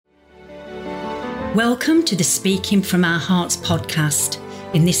Welcome to the Speaking from Our Hearts podcast.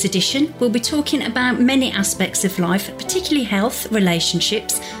 In this edition, we'll be talking about many aspects of life, particularly health,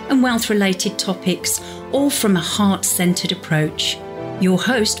 relationships, and wealth-related topics, all from a heart-centred approach. Your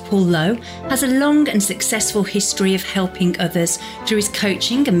host, Paul Lowe, has a long and successful history of helping others through his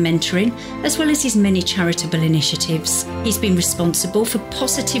coaching and mentoring, as well as his many charitable initiatives. He's been responsible for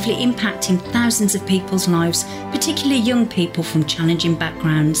positively impacting thousands of people's lives, particularly young people from challenging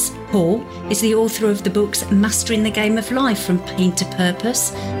backgrounds. Paul is the author of the books Mastering the Game of Life from Pain to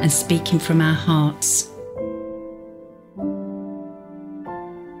Purpose and Speaking from Our Hearts.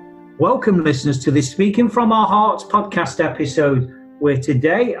 Welcome, listeners, to this Speaking from Our Hearts podcast episode, where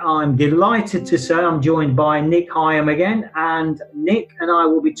today I'm delighted to say I'm joined by Nick Hyam again, and Nick and I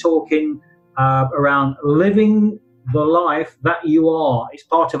will be talking around living the life that you are. It's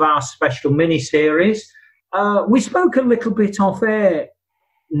part of our special mini-series. We spoke a little bit off air,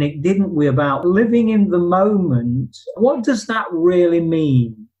 Nick, didn't we, about living in the moment. What does that really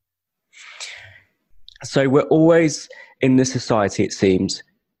mean? So we're always, in this society, it seems,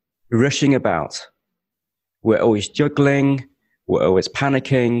 rushing about. We're always juggling. We're always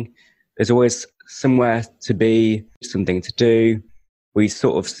panicking. There's always somewhere to be, something to do. We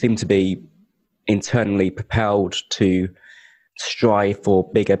sort of seem to be internally propelled to strive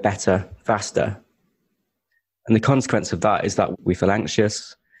for bigger, better, faster. And the consequence of that is that we feel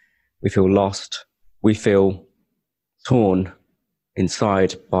anxious, we feel lost, we feel torn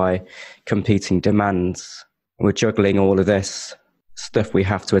inside by competing demands. We're juggling all of this stuff we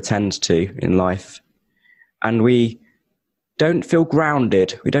have to attend to in life. And we don't feel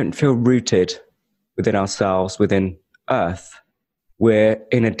grounded. We don't feel rooted within ourselves, within Earth. We're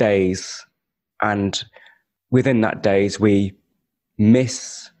in a daze. And within that daze, we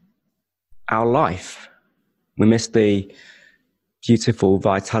miss our life. We miss the beautiful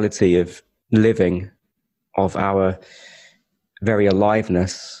vitality of living, of our very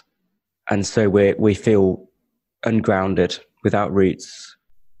aliveness. And so we feel ungrounded, without roots,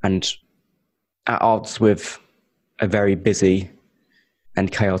 and at odds with a very busy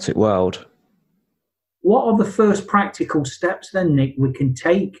and chaotic world. What are the first practical steps then, Nick, we can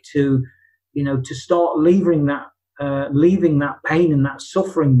take to start leaving that pain and that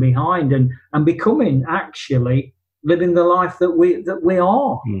suffering behind and becoming actually living the life that we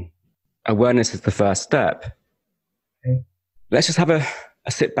are? Awareness is the first step. Okay. Let's just have a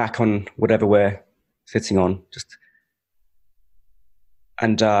sit back on whatever we're sitting on,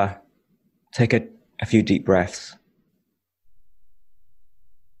 and take a few deep breaths.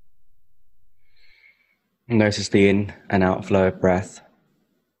 Notice the in and out flow of breath.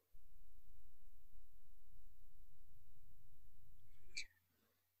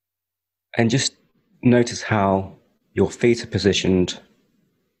 And just notice how your feet are positioned,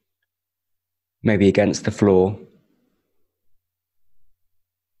 maybe against the floor,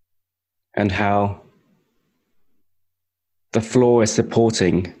 and how the floor is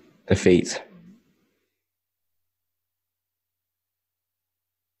supporting the feet.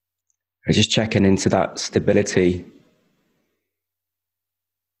 We're just checking into that stability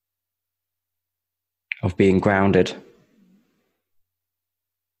of being grounded.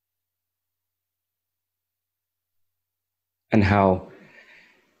 And how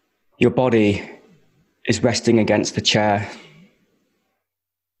your body is resting against the chair.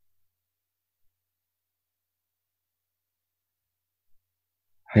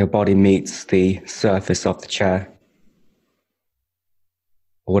 How your body meets the surface of the chair,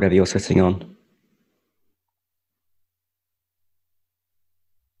 or whatever you're sitting on.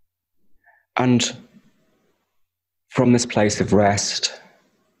 And from this place of rest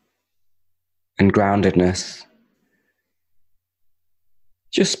and groundedness,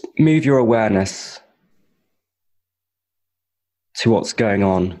 just move your awareness to what's going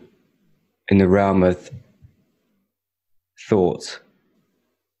on in the realm of thought.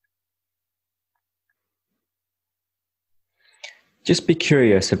 Just be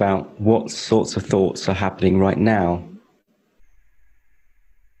curious about what sorts of thoughts are happening right now.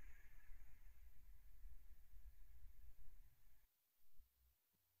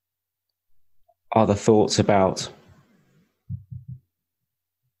 Are the thoughts about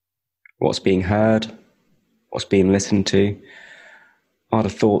what's being heard, what's being listened to? Are the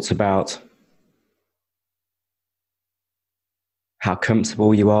thoughts about how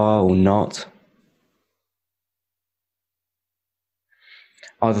comfortable you are or not?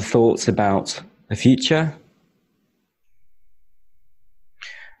 Are the thoughts about the future?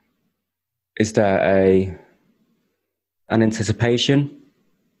 Is there an anticipation,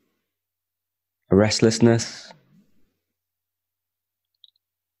 a restlessness?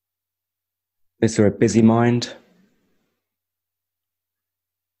 Is there a busy mind?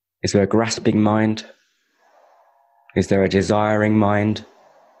 Is there a grasping mind? Is there a desiring mind?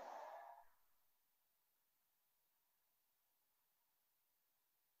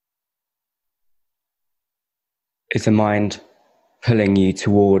 Is the mind pulling you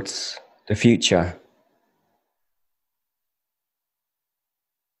towards the future?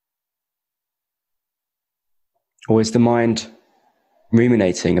 Or is the mind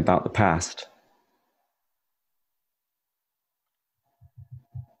ruminating about the past?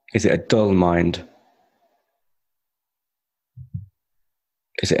 Is it a dull mind?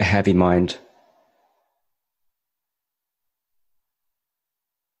 Is it a heavy mind?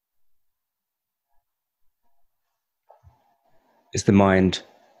 Is the mind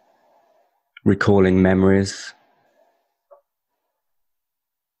recalling memories?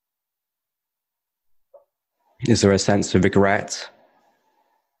 Is there a sense of regret?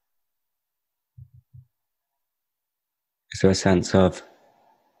 Is there a sense of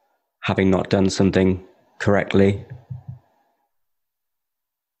having not done something correctly?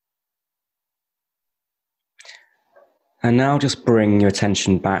 And now just bring your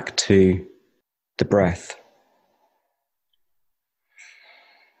attention back to the breath.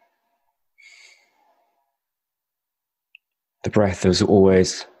 The breath is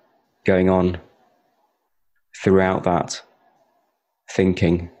always going on throughout that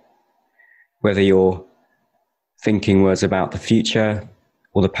thinking, whether your thinking was about the future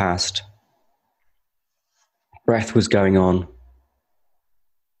or the past. Breath was going on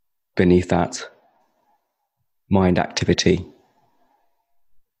beneath that mind activity.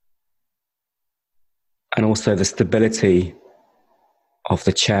 And also the stability of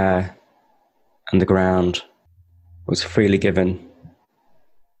the chair and the ground was freely given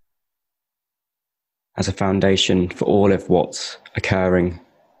as a foundation for all of what's occurring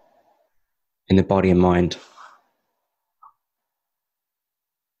in the body and mind.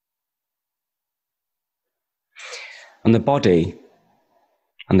 And the body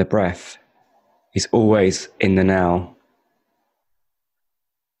and the breath is always in the now.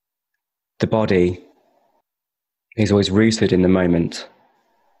 The body is always rooted in the moment.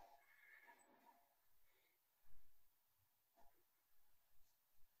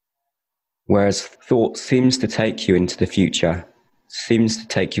 Whereas thought seems to take you into the future, seems to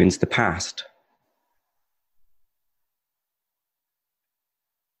take you into the past.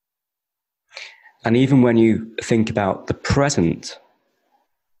 And even when you think about the present,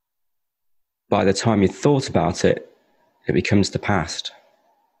 by the time you thought about it, it becomes the past.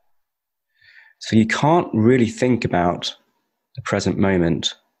 So you can't really think about the present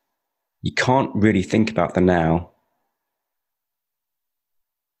moment. You can't really think about the now.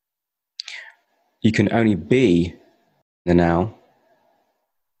 You can only be the now.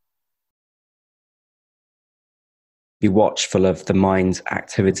 Be watchful of the mind's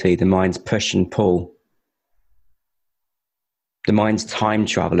activity, the mind's push and pull, the mind's time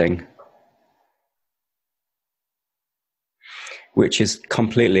traveling, which is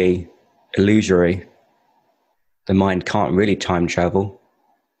completely illusory. The mind can't really time travel.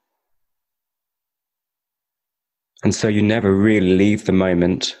 And so you never really leave the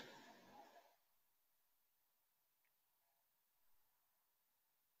moment.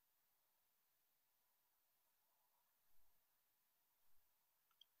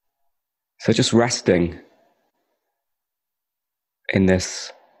 So just resting in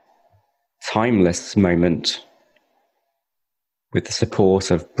this timeless moment with the support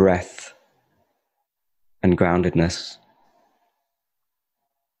of breath and groundedness.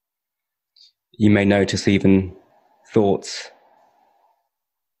 You may notice even thoughts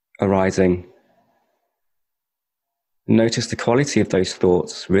arising. Notice the quality of those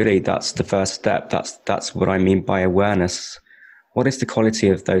thoughts. Really, that's the first step. That's what I mean by awareness. What is the quality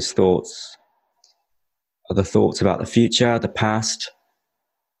of those thoughts? Are the thoughts about the future, the past?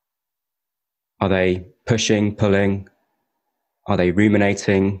 Are they pushing, pulling? Are they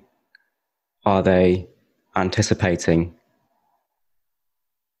ruminating? Are they anticipating?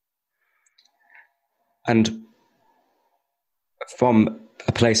 And from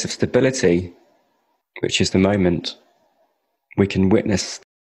a place of stability, which is the moment, we can witness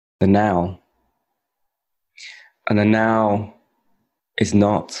the now. And the now is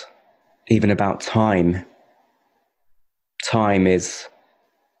not even about time. Time is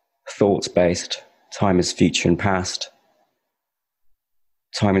thoughts-based. Time is future and past.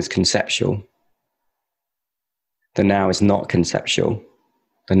 Time is conceptual. The now is not conceptual.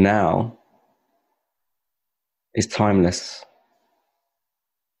 The now is timeless.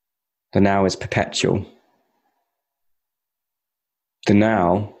 The now is perpetual. The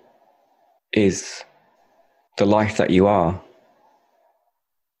now is the life that you are,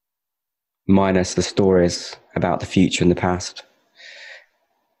 minus the stories about the future and the past.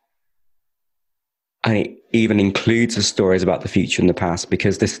 And it even includes the stories about the future and the past,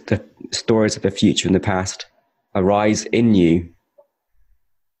 because the stories of the future and the past arise in you.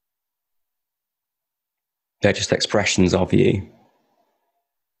 They're just expressions of you.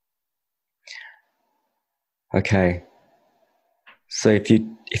 Okay. So if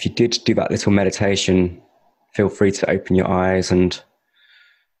you did do that little meditation, feel free to open your eyes and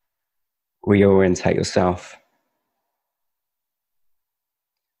reorientate yourself.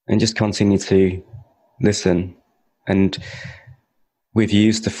 And just continue to listen. And we've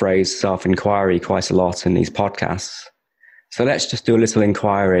used the phrase self-inquiry quite a lot in these podcasts. So let's just do a little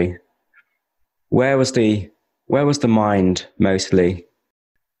inquiry. Where was the mind mostly?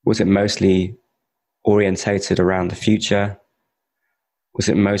 Was it mostly orientated around the future? Was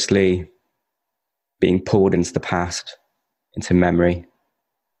it mostly being pulled into the past, into memory?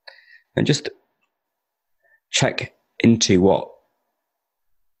 And just check into what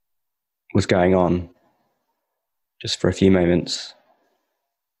was going on just for a few moments.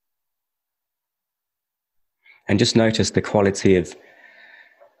 And just notice the quality of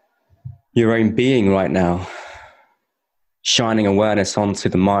your own being right now, shining awareness onto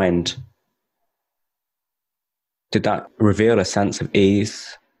the mind. Did that reveal a sense of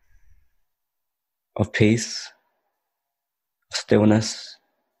ease, of peace, of stillness?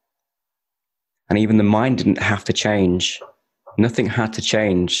 And even the mind didn't have to change. Nothing had to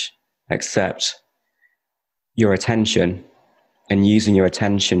change except your attention and using your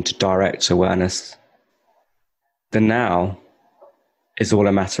attention to direct awareness. The now is all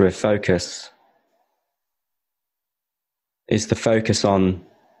a matter of focus. Is the focus on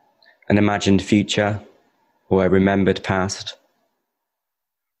an imagined future or a remembered past?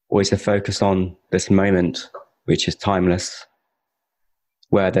 Or is the focus on this moment, which is timeless,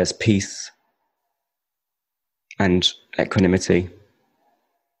 where there's peace and equanimity?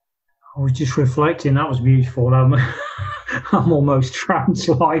 I was just reflecting. That was beautiful. I'm almost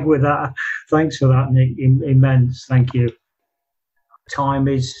translated with that. Thanks for that, Nick. Immense. Thank you. Time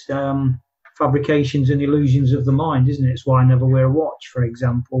is fabrications and illusions of the mind, isn't it? It's why I never wear a watch, for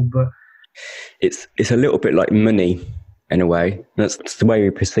example. But it's a little bit like money in a way. That's the way we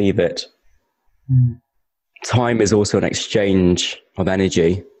perceive it. Time is also an exchange of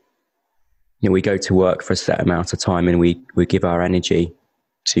energy. You know, we go to work for a set amount of time and we give our energy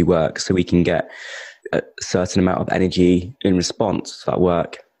to work so we can get a certain amount of energy in response to that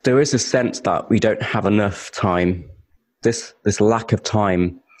work. There is a sense that we don't have enough time. This lack of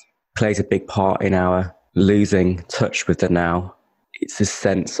time plays a big part in our losing touch with the now. It's this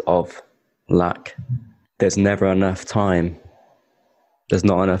sense of lack. There's never enough time. There's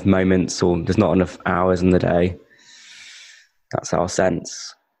not enough moments, or there's not enough hours in the day. That's our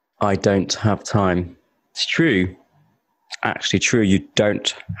sense. I don't have time. It's true. Actually true. You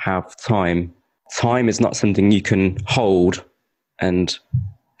don't have time. Time is not something you can hold and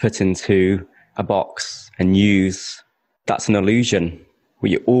put into a box and use. That's an illusion.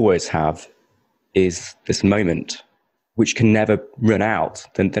 What you always have is this moment, which can never run out.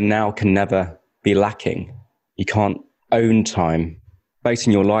 The now can never be lacking. You can't own time.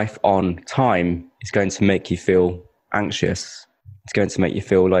 Basing your life on time is going to make you feel anxious. It's going to make you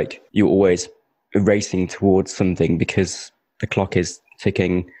feel like you're always racing towards something because the clock is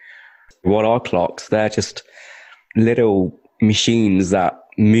ticking. What are clocks? They're just little machines that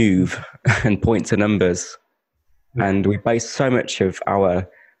move and point to numbers. And we base so much of our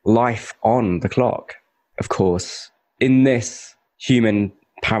life on the clock. Of course, in this human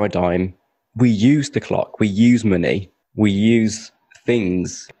paradigm, we use the clock, we use money, we use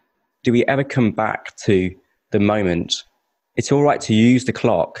things. Do we ever come back to the moment? It's all right to use the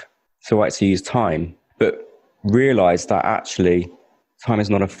clock, it's all right to use time, but realize that actually time is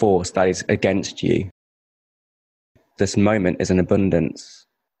not a force that is against you. This moment is an abundance.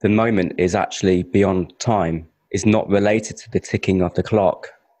 The moment is actually beyond time. It's not related to the ticking of the clock.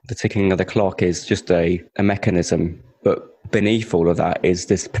 The ticking of the clock is just a mechanism, but beneath all of that is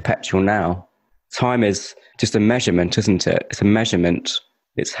this perpetual now. Time is just a measurement, isn't it? It's a measurement.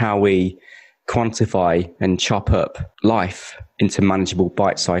 It's how we quantify and chop up life into manageable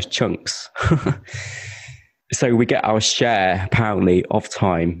bite-sized chunks. So we get our share, apparently, of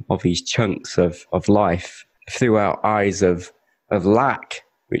time, of these chunks of life through our eyes of lack,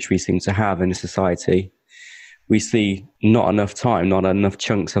 which we seem to have in society. We see not enough time, not enough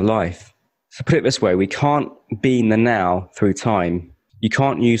chunks of life. So put it this way, we can't be in the now through time. You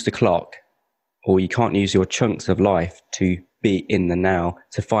can't use the clock, or you can't use your chunks of life to be in the now,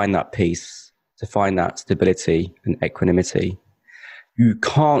 to find that peace, to find that stability and equanimity. You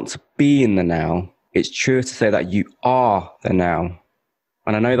can't be in the now. It's true to say that you are the now.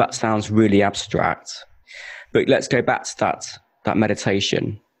 And I know that sounds really abstract, but let's go back to that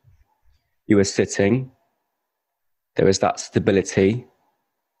meditation. You were sitting, there was that stability,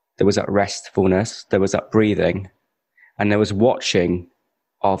 there was that restfulness, there was that breathing, and there was watching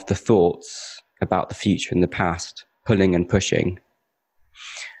of the thoughts about the future and the past, pulling and pushing.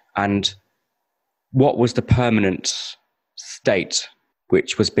 And what was the permanent state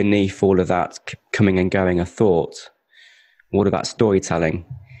which was beneath all of that coming and going of thought, all of that storytelling?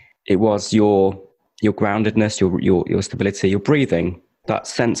 It was your groundedness, your stability, your breathing. That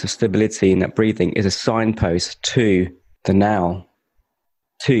sense of stability and that breathing is a signpost to the now,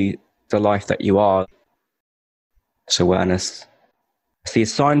 to the life that you are. It's awareness. See,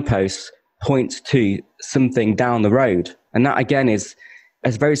 signposts point to something down the road. And that again is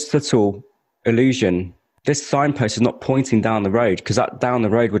a very subtle illusion. This signpost is not pointing down the road, because that down the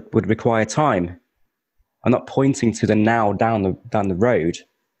road would require time. I'm not pointing to the now down the road.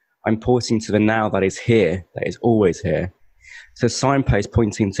 I'm pointing to the now that is here, that is always here. So signpost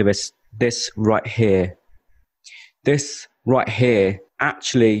pointing to this right here. This right here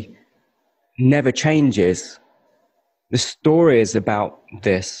actually never changes. The stories about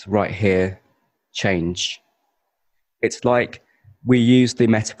this right here change. It's like we used the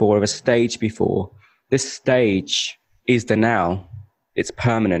metaphor of a stage before. This stage is the now. It's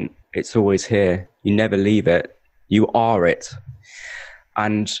permanent. It's always here. You never leave it. You are it.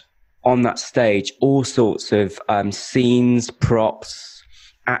 And on that stage, all sorts of scenes, props,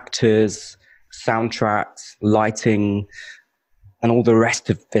 actors, soundtracks, lighting, and all the rest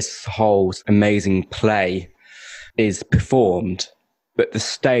of this whole amazing play is performed. But the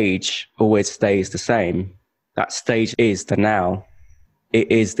stage always stays the same. That stage is the now.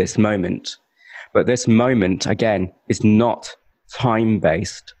 It is this moment. But this moment, again, is not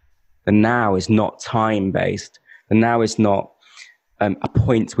time-based. The now is not time-based. The now is not a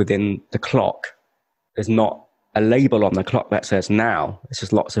point within the clock. There's not a label on the clock that says now. It's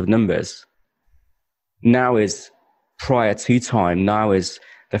just lots of numbers. Now is prior to time. Now is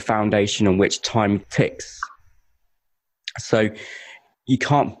the foundation on which time ticks. So you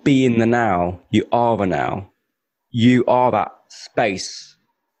can't be in the now. You are the now. You are that space.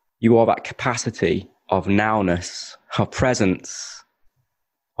 You are that capacity of nowness, of presence,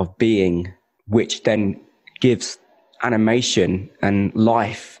 of being, which then gives animation and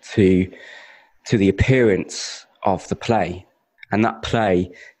life to the appearance of the play. And that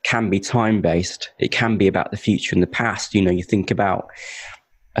play can be time-based. It can be about the future and the past. You know, you think about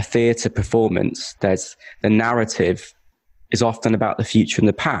a theatre performance, there's the narrative is often about the future and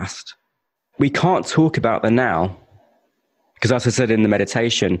the past. We can't talk about the now, because as I said in the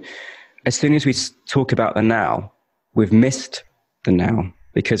meditation, as soon as we talk about the now, we've missed the now,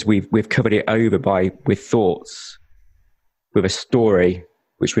 because we've covered it over with thoughts, with a story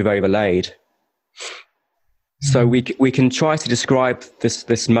which we've overlaid. So we can try to describe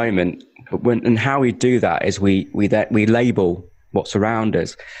this moment, but and how we do that is we label what's around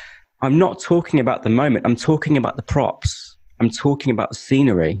us. I'm not talking about the moment. I'm talking about the props. I'm talking about the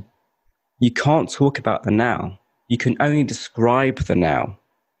scenery. You can't talk about the now. You can only describe the now.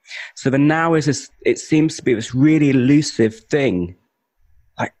 So the now is it seems to be this really elusive thing.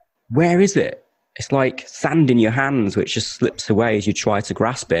 Like, where is it? It's like sand in your hands, which just slips away as you try to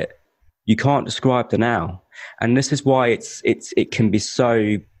grasp it. You can't describe the now. And this is why it can be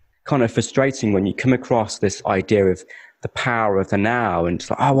so kind of frustrating when you come across this idea of the power of the now, and it's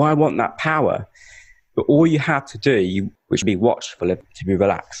like, oh, I want that power. But all you have to do, which should be watchful, to be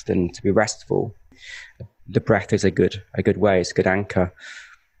relaxed and to be restful. The breath is a good way, it's a good anchor,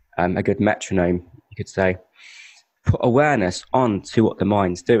 a good metronome, you could say. Put awareness on to what the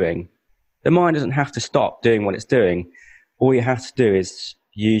mind's doing. The mind doesn't have to stop doing what it's doing. All you have to do is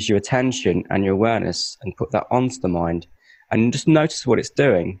use your attention and your awareness and put that onto the mind and just notice what it's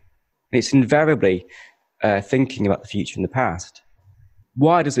doing. It's invariably thinking about the future and the past.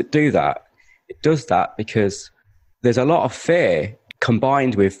 Why does it do that? It does that because there's a lot of fear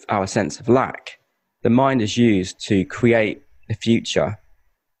combined with our sense of lack. The mind is used to create the future.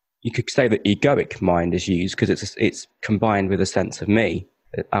 You could say that egoic mind is used because it's combined with a sense of me,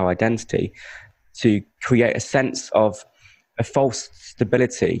 our identity, to create a sense of a false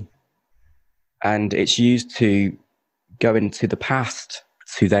stability. And it's used to go into the past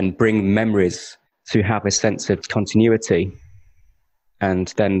to then bring memories, to have a sense of continuity.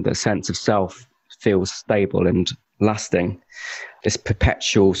 And then the sense of self feels stable and lasting. This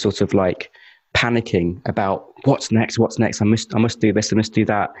perpetual sort of like panicking about what's next. I must do this, I must do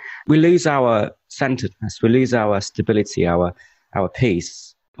that. We lose our centeredness, we lose our stability, our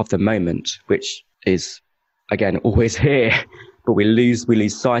peace of the moment, which is, again, always here, but we lose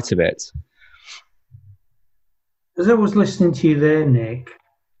sight of it. As I was listening to you there, Nick,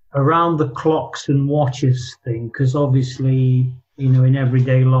 around the clocks and watches thing, because obviously, in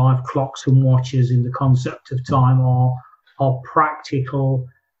everyday life, clocks and watches in the concept of time are practical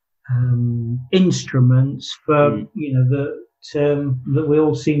instruments for, that we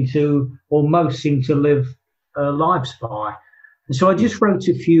all seem to, or most seem to live lives by. And so I just wrote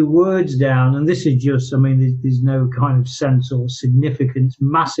a few words down, and this is just, there's no kind of sense or significance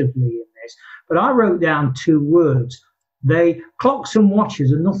massively in this, but I wrote down 2 words. Clocks and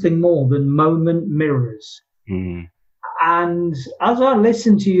watches are nothing more than moment mirrors. Mm. And as I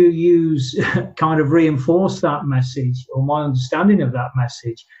listened to you kind of reinforce that message, or my understanding of that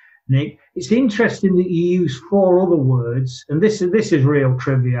message, Nick, it's interesting that you use 4 other words, and this is real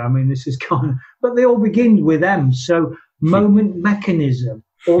trivia. This is but they all begin with M. So moment mechanism,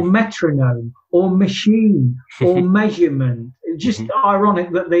 or metronome, or machine, or measurement. It's just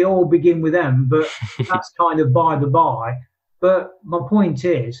ironic that they all begin with M, but that's kind of by the by. But my point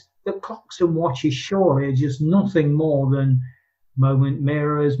is that clocks and watches surely are just nothing more than moment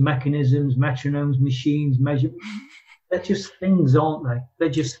mirrors, mechanisms, metronomes, machines, measurements. They're just things, aren't they? They're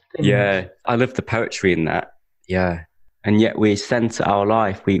just things. Yeah, I love the poetry in that. Yeah. And yet we center our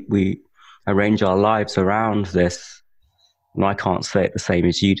life, we arrange our lives around this. And I can't say it the same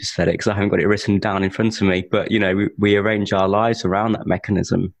as you just said it because I haven't got it written down in front of me. But, we arrange our lives around that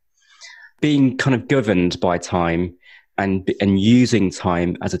mechanism. Being kind of governed by time and using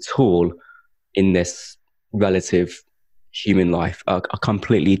time as a tool in this relative human life are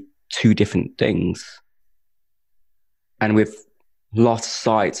completely 2 different things. And we've lost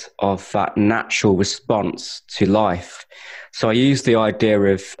sight of that natural response to life. So I use the idea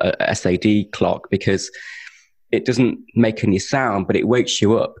of a SAD clock because it doesn't make any sound, but it wakes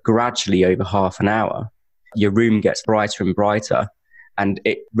you up gradually over half an hour. Your room gets brighter and brighter, and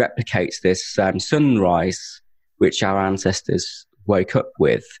it replicates this sunrise, which our ancestors woke up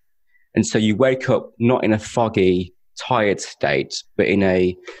with. And so you wake up not in a foggy, tired state, but in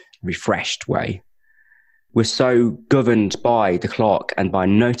a refreshed way. We're so governed by the clock and by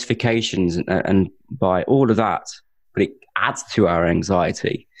notifications and by all of that, but it adds to our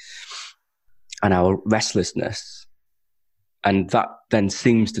anxiety and our restlessness. And that then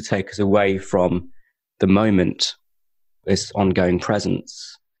seems to take us away from the moment, this ongoing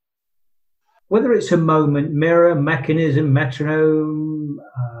presence. Whether it's a moment, mirror, mechanism, metronome,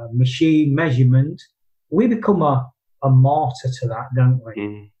 machine, measurement, we become a martyr to that, don't we?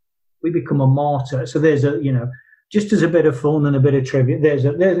 Mm. We become a martyr. So there's just as a bit of fun and a bit of trivia, there's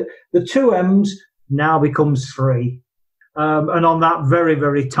the 2 M's now becomes 3. And on that very,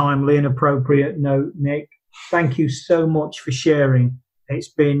 very timely and appropriate note, Nick, thank you so much for sharing. It's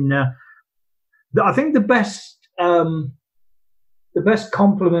been, I think the best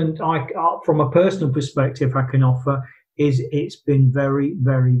compliment from a personal perspective I can offer is it's been very,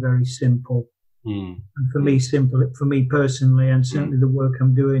 very, very simple. Mm. And for me personally, and certainly the work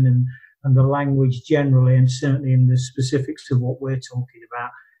I'm doing and the language generally, and certainly in the specifics of what we're talking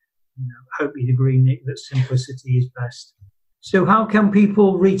about, I hope you'd agree, Nick, that simplicity is best. So how can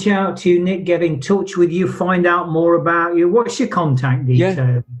people reach out to you, Nick, get in touch with you, find out more about you? What's your contact details?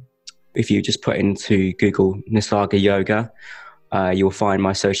 Yeah. If you just put into Google Nisarga Yoga, you'll find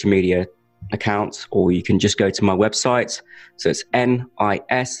my social media accounts, or you can just go to my website. So it's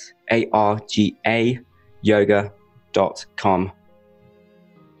NISARGA yoga.com.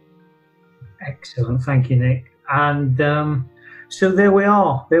 Excellent. Thank you, Nick. And so there we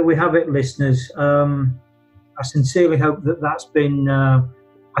are. There we have it, listeners. I sincerely hope that that's been,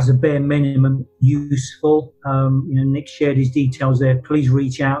 as a bare minimum, useful. Nick shared his details there. Please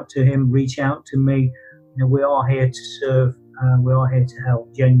reach out to him, reach out to me. We are here to serve. We are here to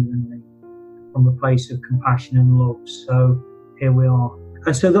help genuinely from a place of compassion and love. So here we are.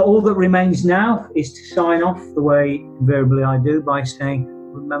 And so that all that remains now is to sign off the way invariably I do by saying,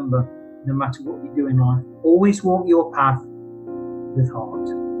 remember, no matter what you do in life, always walk your path with heart.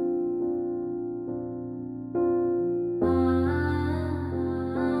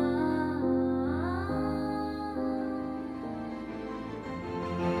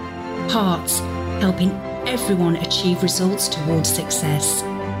 Hearts, helping everyone achieve results towards success.